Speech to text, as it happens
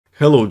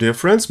Hello dear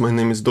friends, my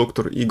name is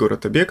Dr. Igor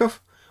Atabekov.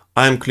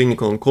 I am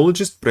clinical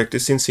oncologist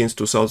practicing since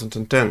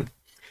 2010.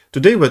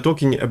 Today we're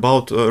talking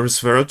about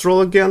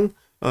resveratrol again.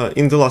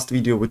 In the last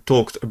video we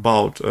talked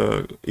about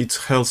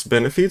its health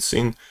benefits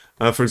in,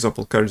 for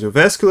example,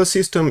 cardiovascular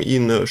system,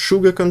 in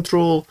sugar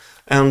control,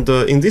 and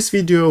in this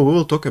video we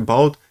will talk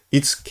about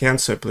its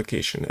cancer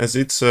application, as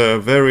it's a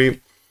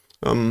very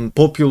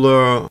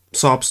popular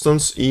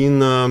substance in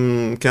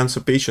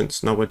cancer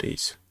patients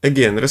nowadays.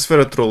 Again,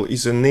 resveratrol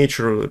is a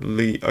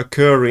naturally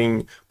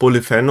occurring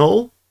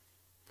polyphenol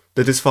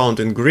that is found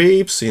in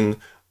grapes, in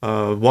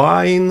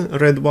wine,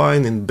 red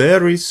wine, in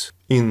berries,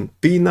 in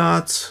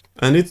peanuts,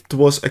 and it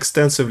was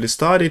extensively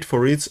studied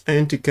for its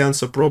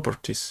anti-cancer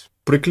properties.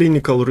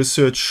 Preclinical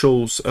research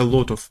shows a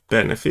lot of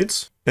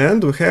benefits,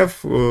 and we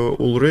have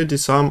already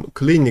some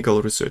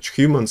clinical research,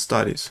 human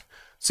studies.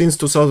 Since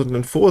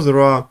 2004 there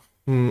are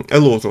a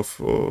lot of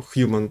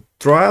human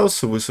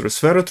trials with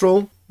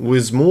resveratrol,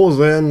 with more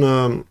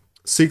than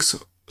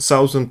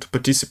 6,000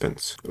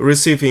 participants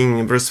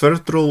receiving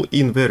resveratrol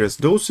in various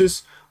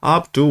doses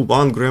up to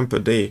 1 gram per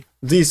day.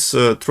 These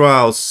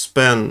trials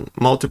span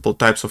multiple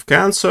types of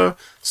cancer,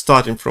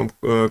 starting from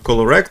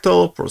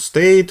colorectal,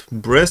 prostate,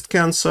 breast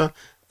cancer,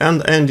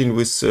 and ending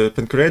with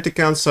pancreatic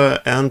cancer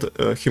and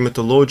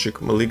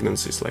hematologic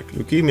malignancies like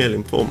leukemia,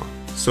 lymphoma.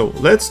 So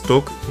let's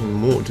talk in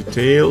more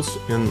details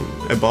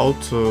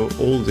about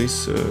all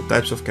these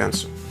types of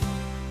cancer.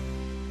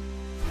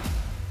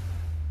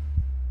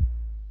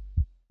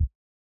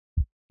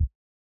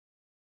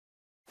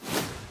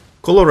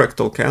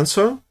 Colorectal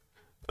cancer.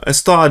 A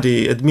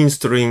study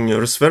administering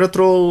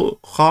resveratrol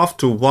half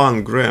to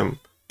 1 gram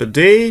per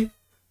day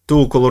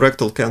to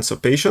colorectal cancer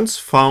patients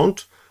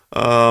found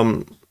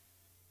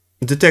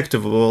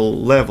detectable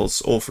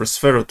levels of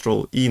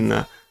resveratrol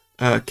in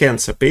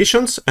cancer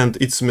patients and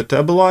its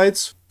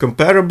metabolites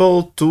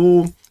comparable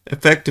to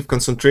effective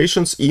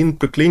concentrations in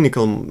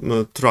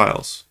preclinical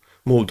trials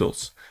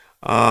models.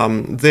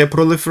 The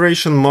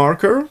proliferation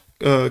marker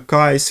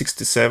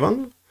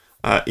Ki-67,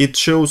 it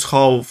shows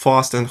how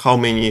fast and how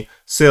many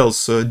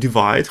cells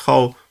divide,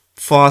 how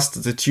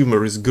fast the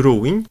tumor is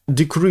growing,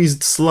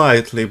 decreased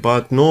slightly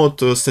but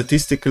not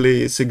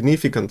statistically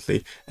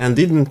significantly, and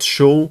didn't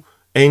show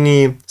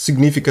any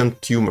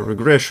significant tumor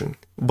regression.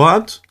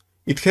 But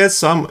it has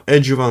some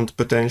adjuvant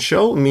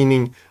potential,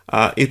 meaning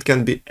it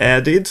can be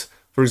added.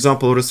 For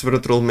example,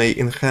 resveratrol may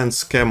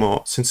enhance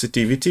chemo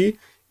sensitivity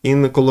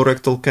in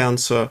colorectal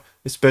cancer,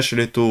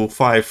 especially to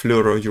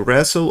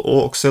 5-fluorouracil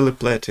or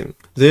oxaliplatin.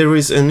 There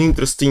is an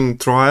interesting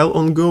trial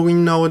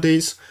ongoing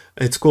nowadays.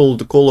 It's called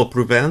the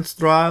ColoPrevent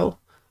trial.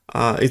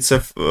 It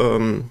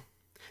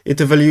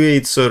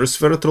evaluates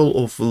resveratrol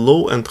of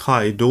low and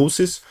high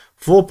doses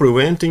for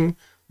preventing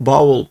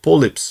bowel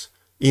polyps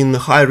in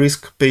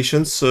high-risk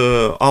patients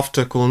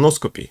after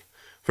colonoscopy.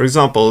 For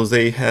example,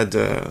 they had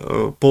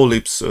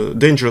polyps,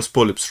 dangerous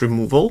polyps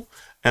removal,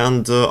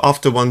 and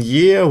after 1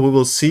 year we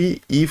will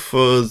see if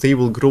they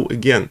will grow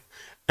again.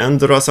 And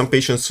there are some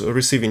patients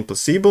receiving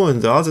placebo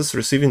and the others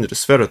receiving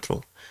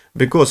resveratrol,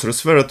 because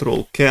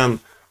resveratrol can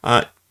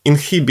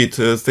inhibit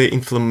the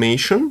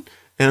inflammation,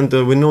 and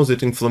we know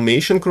that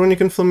inflammation, chronic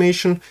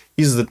inflammation,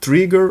 is the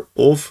trigger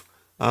of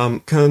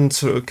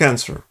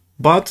cancer.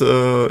 But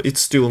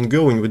it's still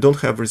ongoing, we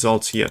don't have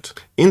results yet.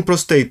 In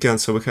prostate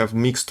cancer we have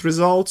mixed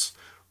results.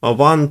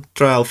 One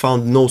trial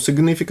found no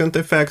significant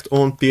effect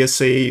on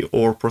PSA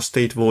or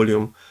prostate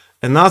volume.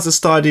 Another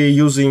study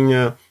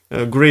using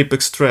grape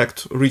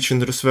extract rich in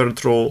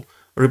resveratrol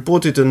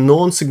reported a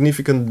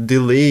non-significant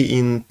delay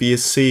in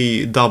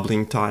PSA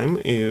doubling time,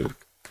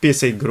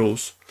 PSA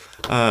growth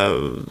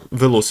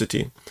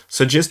velocity,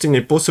 suggesting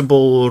a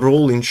possible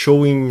role in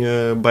showing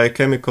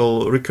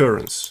biochemical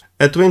recurrence.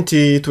 A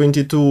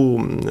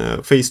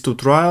 2022 phase 2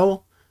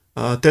 trial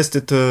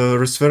tested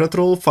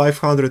resveratrol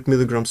 500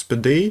 milligrams per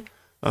day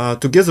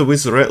together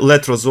with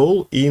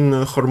letrozole in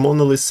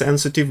hormonally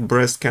sensitive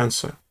breast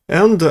cancer.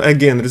 And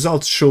again,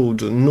 results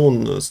showed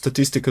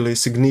non-statistically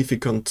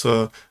significant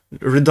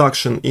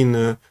reduction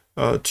in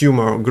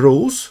tumor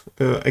growth,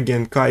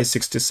 again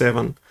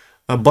Ki-67,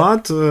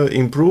 but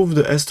improved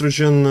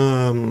estrogen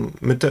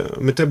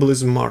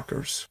metabolism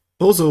markers.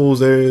 Although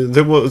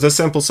the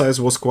sample size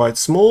was quite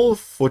small,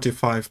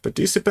 45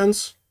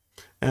 participants,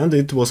 and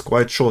it was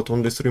quite short,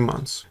 only 3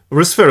 months.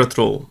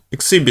 Resveratrol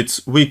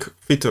exhibits weak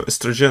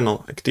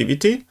phytoestrogenal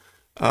activity.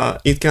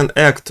 It can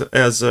act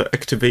as an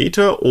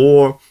activator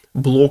or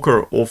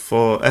blocker of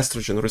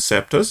estrogen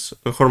receptors,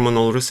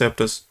 hormonal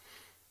receptors.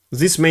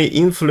 This may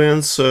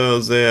influence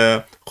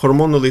the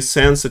hormonally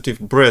sensitive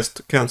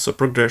breast cancer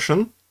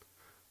progression.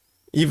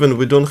 Even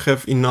we don't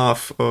have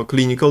enough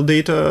clinical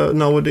data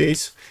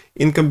nowadays.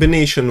 In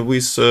combination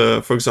with,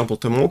 for example,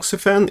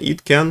 tamoxifen,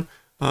 it can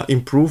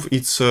improve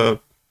its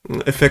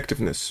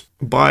effectiveness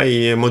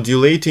by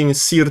modulating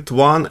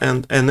SIRT1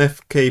 and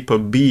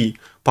NF-κB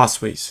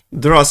pathways.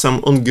 There are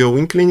some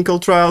ongoing clinical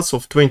trials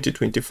of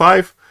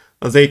 2025.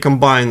 They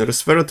combine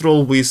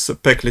resveratrol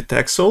with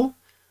paclitaxel.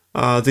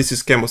 This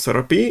is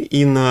chemotherapy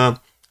in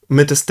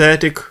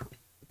metastatic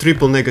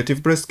triple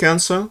negative breast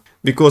cancer,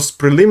 because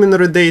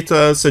preliminary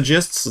data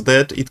suggests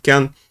that it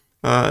can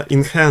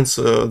enhance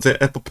the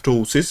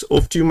apoptosis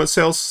of tumor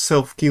cells,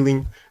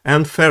 self-killing,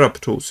 and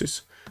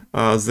ferroptosis,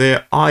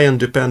 the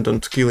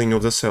ion-dependent killing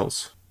of the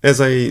cells. As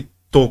I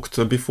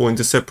talked before in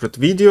the separate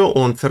video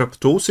on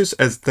ferroptosis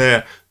as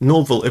the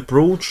novel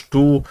approach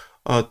to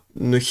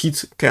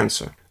hit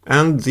cancer,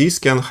 and this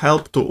can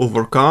help to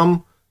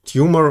overcome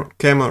tumor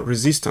chemo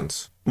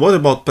resistance. What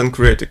about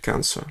pancreatic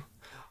cancer?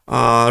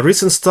 A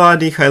recent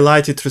study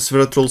highlighted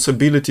resveratrol's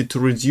ability to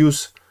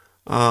reduce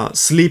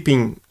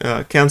sleeping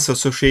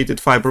cancer-associated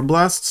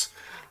fibroblasts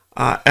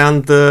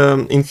and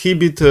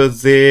inhibit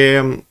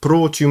the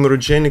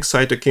pro-tumorigenic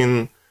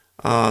cytokine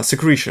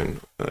secretion.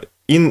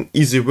 In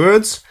easy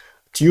words,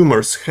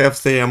 tumors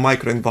have their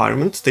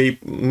microenvironment. They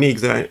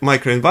make the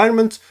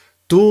microenvironment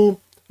to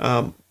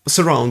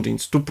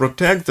surroundings to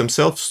protect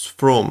themselves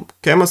from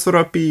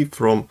chemotherapy,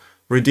 from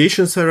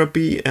radiation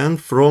therapy, and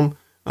from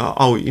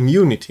our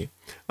immunity.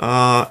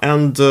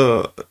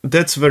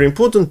 That's very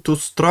important to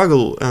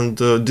struggle and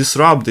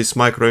disrupt this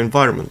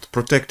microenvironment,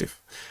 protective.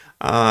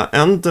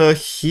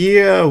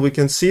 Here we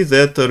can see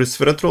that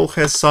resveratrol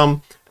has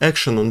some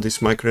action on this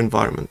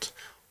microenvironment.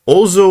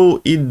 Although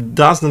it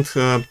doesn't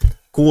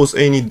cause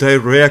any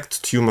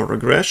direct tumor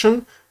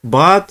regression,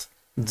 but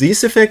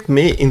this effect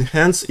may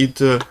enhance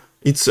its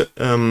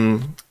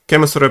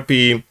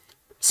chemotherapy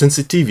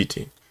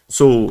sensitivity,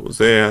 so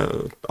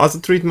the other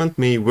treatment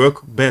may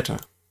work better.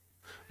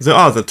 The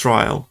other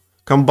trial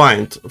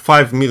combined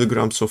 5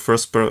 mg of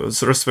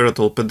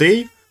resveratrol per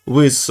day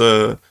with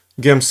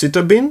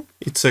gemcitabine,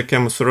 it's a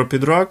chemotherapy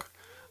drug,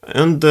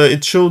 and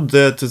it showed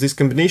that this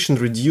combination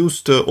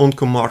reduced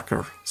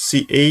oncomarker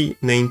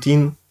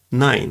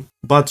CA19-9,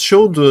 but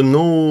showed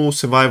no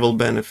survival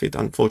benefit,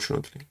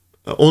 unfortunately.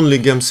 Only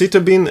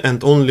gemcitabine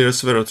and only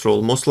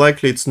resveratrol. Most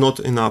likely it's not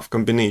enough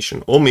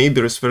combination, or maybe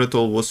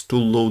resveratrol was too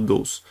low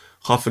dose,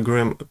 half a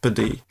gram per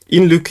day.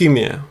 In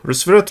leukemia,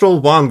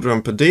 resveratrol 1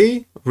 gram per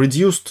day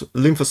reduced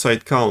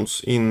lymphocyte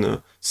counts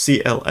in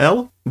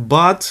CLL,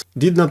 but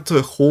did not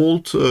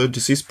halt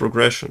disease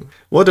progression.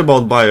 What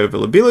about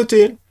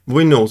bioavailability?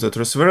 We know that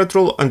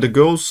resveratrol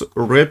undergoes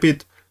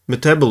rapid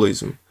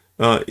metabolism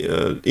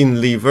in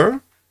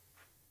liver.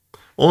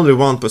 Only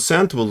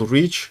 1% will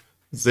reach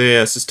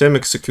the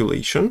systemic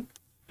circulation,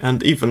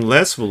 and even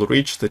less will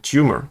reach the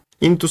tumor.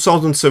 In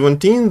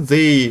 2017,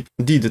 they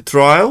did a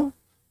trial,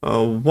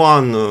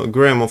 1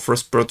 gram of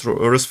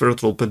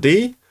resveratrol per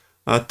day,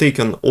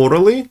 taken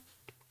orally,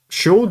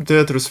 showed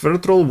that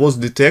resveratrol was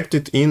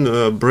detected in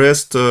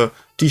breast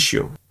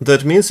tissue.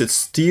 That means it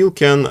still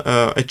can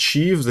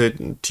achieve the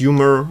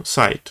tumor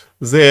site.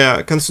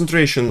 The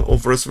concentration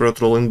of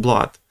resveratrol in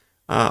blood,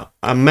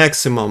 a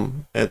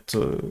maximum at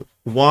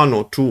 1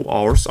 or 2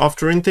 hours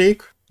after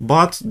intake,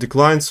 but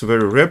declines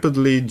very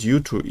rapidly due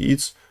to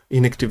its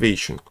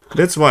inactivation.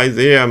 That's why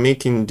they are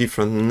making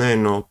different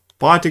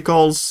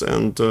nanoparticles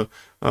and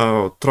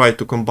try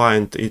to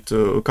combine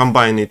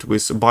it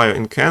with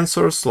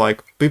bioenhancers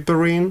like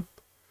piperine,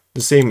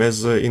 the same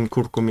as in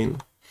curcumin.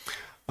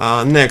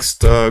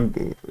 Next,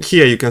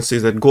 here you can see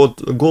that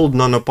gold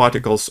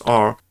nanoparticles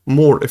are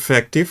more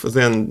effective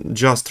than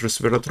just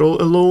resveratrol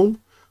alone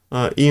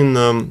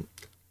in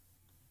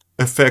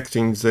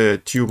affecting the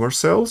tumor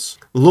cells.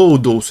 Low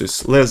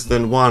doses, less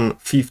than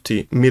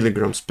 150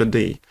 milligrams per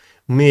day,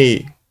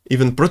 may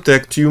even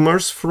protect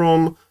tumors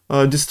from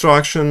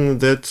destruction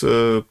that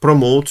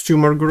promote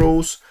tumor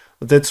growth.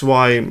 That's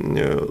why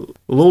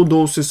low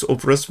doses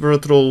of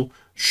resveratrol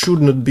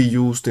should not be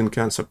used in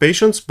cancer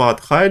patients, but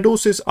high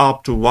doses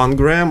up to 1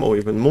 gram or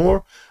even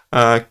more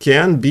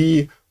can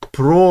be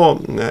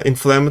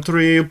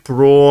pro-inflammatory,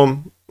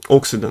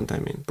 pro-oxidant,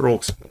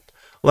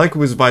 like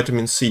with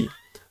vitamin C.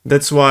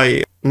 That's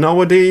why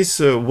nowadays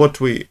what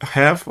we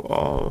have,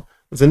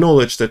 the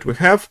knowledge that we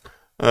have,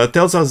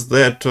 tells us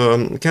that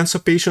cancer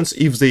patients,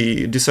 if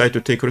they decide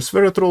to take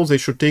resveratrol, they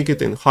should take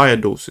it in higher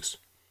doses,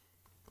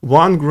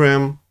 1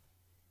 gram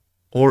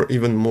or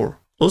even more.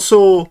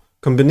 Also,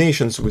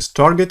 combinations with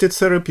targeted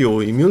therapy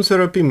or immune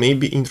therapy may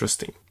be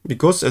interesting,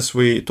 because as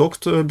we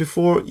talked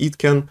before, it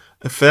can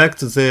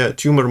affect the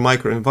tumor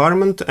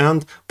microenvironment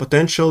and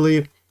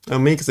potentially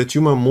make the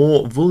tumor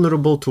more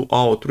vulnerable to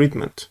our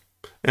treatment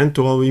and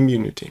to our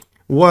immunity.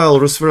 While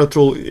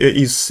resveratrol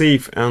is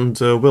safe and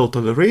well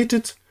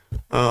tolerated,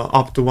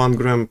 up to 1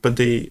 gram per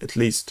day at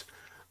least,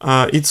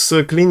 its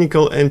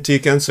clinical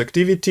anti-cancer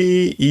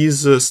activity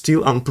is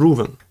still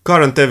unproven.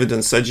 Current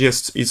evidence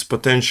suggests its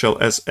potential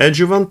as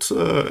adjuvant,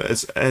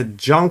 as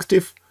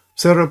adjunctive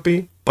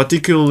therapy,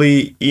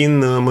 particularly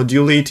in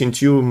modulating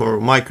tumor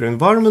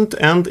microenvironment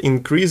and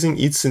increasing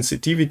its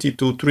sensitivity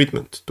to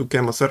treatment, to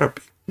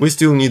chemotherapy. We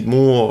still need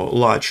more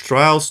large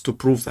trials to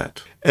prove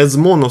that. As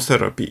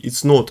monotherapy,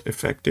 it's not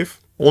effective,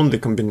 only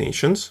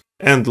combinations,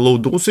 and low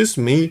doses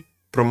may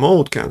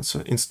promote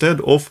cancer instead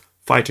of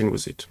fighting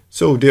with it.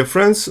 So, dear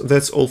friends,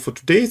 that's all for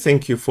today.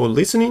 Thank you for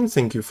listening,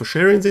 thank you for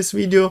sharing this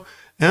video,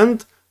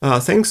 and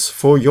thanks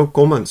for your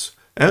comments.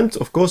 And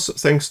of course,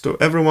 thanks to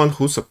everyone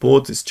who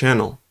supports this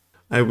channel.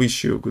 I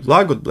wish you good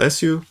luck, God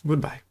bless you,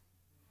 goodbye.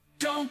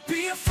 Don't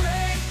be afraid.